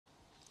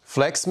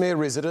Flaxmere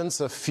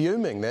residents are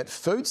fuming that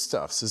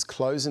Foodstuffs is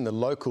closing the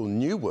local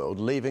New World,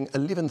 leaving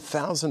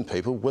 11,000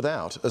 people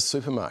without a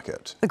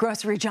supermarket. The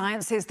grocery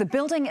giant says the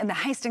building in the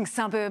Hastings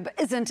suburb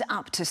isn't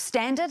up to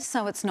standard,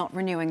 so it's not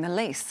renewing the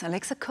lease.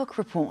 Alexa Cook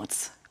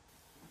reports.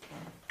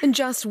 In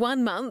just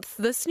 1 month,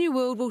 this New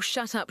World will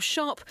shut up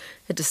shop,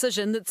 a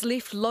decision that's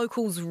left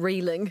locals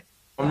reeling.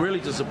 I'm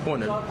really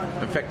disappointed,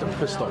 in fact I'm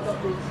pissed off,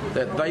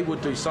 that they would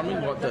do something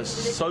like this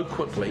so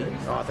quickly.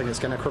 I think it's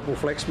going to cripple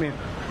Flaxmere.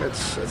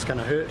 It's going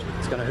to hurt.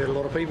 It's going to hurt a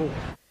lot of people.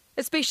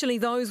 Especially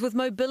those with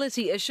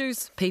mobility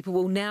issues. People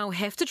will now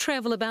have to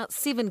travel about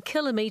 7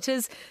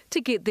 kilometres to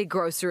get their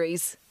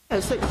groceries.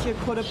 It's actually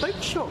quite a big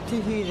shock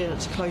to hear that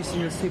it's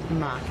closing the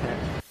supermarket.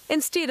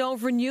 Instead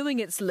of renewing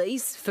its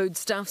lease,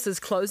 Foodstuffs is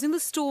closing the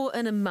store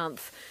in a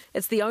month.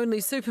 It's the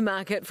only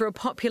supermarket for a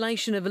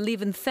population of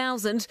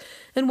 11,000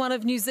 in one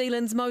of New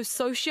Zealand's most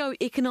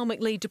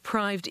socio-economically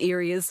deprived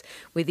areas,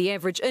 where the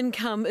average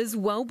income is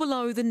well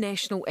below the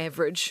national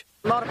average.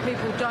 A lot of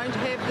people don't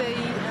have the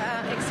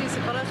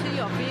accessibility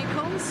of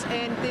vehicles,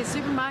 and their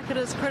supermarket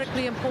is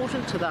critically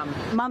important to them.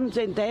 Mums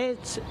and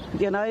dads,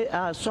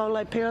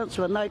 solo parents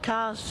with no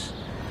cars,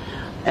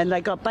 and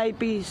they got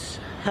babies,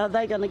 how are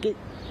they going to get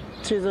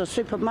to the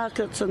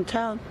supermarkets in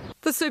town?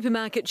 The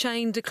supermarket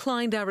chain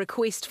declined our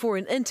request for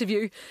an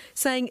interview,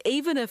 saying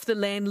even if the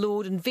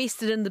landlord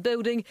invested in the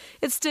building,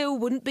 it still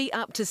wouldn't be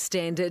up to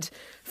standard.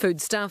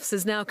 Foodstuffs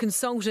is now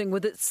consulting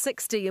with its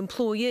 60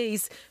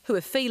 employees who are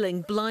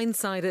feeling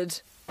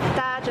blindsided.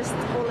 They're just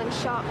all in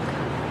shock,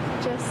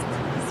 just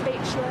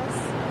speechless.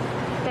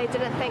 They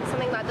didn't think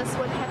something like this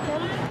would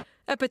happen.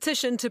 A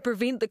petition to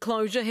prevent the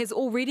closure has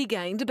already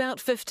gained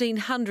about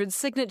 1,500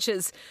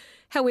 signatures.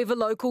 However,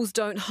 locals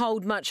don't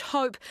hold much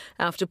hope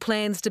after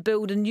plans to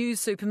build a new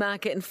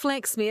supermarket in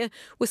Flaxmere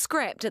were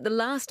scrapped at the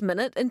last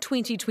minute in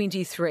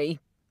 2023.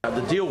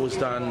 The deal was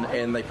done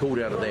and they pulled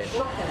out of that.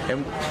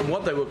 And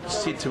what they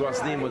said to us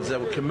then was they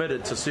were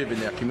committed to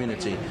serving our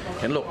community.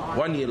 And look,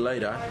 1 year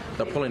later,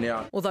 they're pulling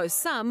out. Although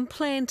some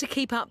plan to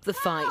keep up the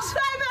fight. Save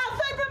our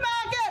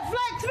supermarket,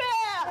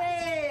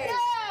 Flaxmere!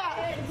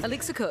 Yeah!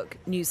 Alexa Cook,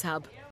 Newshub.